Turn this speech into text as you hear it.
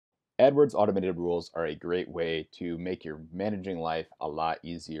AdWords Automated Rules are a great way to make your managing life a lot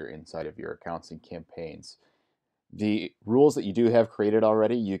easier inside of your accounts and campaigns. The rules that you do have created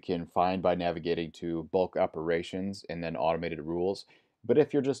already, you can find by navigating to bulk operations and then automated rules. But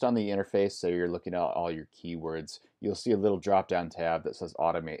if you're just on the interface, say you're looking at all your keywords, you'll see a little drop down tab that says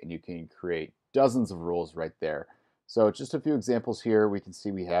automate, and you can create dozens of rules right there. So just a few examples here. We can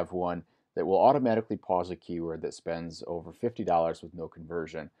see we have one that will automatically pause a keyword that spends over $50 with no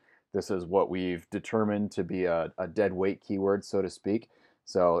conversion. This is what we've determined to be a dead weight keyword, so to speak.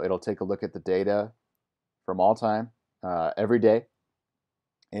 So it'll take a look at the data from all time, every day.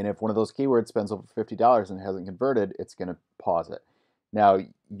 And if one of those keywords spends over $50 and hasn't converted, it's going to pause it. Now,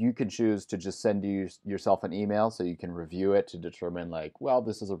 you can choose to just send yourself an email so you can review it to determine, like, well,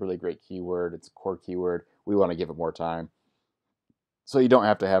 this is a really great keyword. It's a core keyword. We want to give it more time. So you don't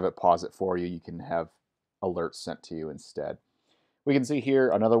have to have it pause it for you. You can have alerts sent to you instead. We can see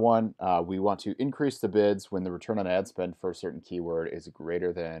here another one. We want to increase the bids when the return on ad spend for a certain keyword is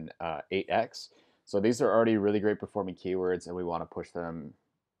greater than 8x. So these are already really great performing keywords, and we want to push them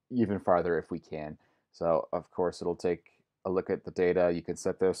even farther if we can. So of course, it'll take a look at the data. You can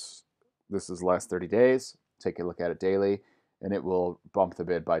set this is last 30 days, take a look at it daily, and it will bump the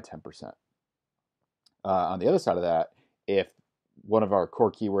bid by 10%. On the other side of that, if one of our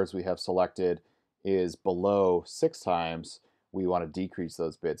core keywords we have selected is below 6 times, we want to decrease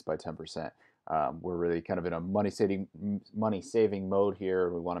those bids by 10%. We're really kind of in a money saving mode here,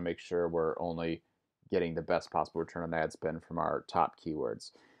 and we want to make sure we're only getting the best possible return on ad spend from our top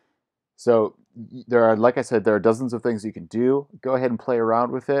keywords. So there are, like I said, there are dozens of things you can do. Go ahead and play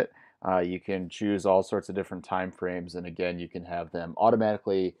around with it. You can choose all sorts of different time frames, and again, you can have them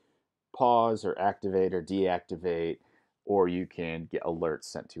automatically pause or activate or deactivate, or you can get alerts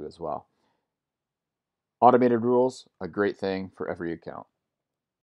sent to you as well. Automated rules, a great thing for every account.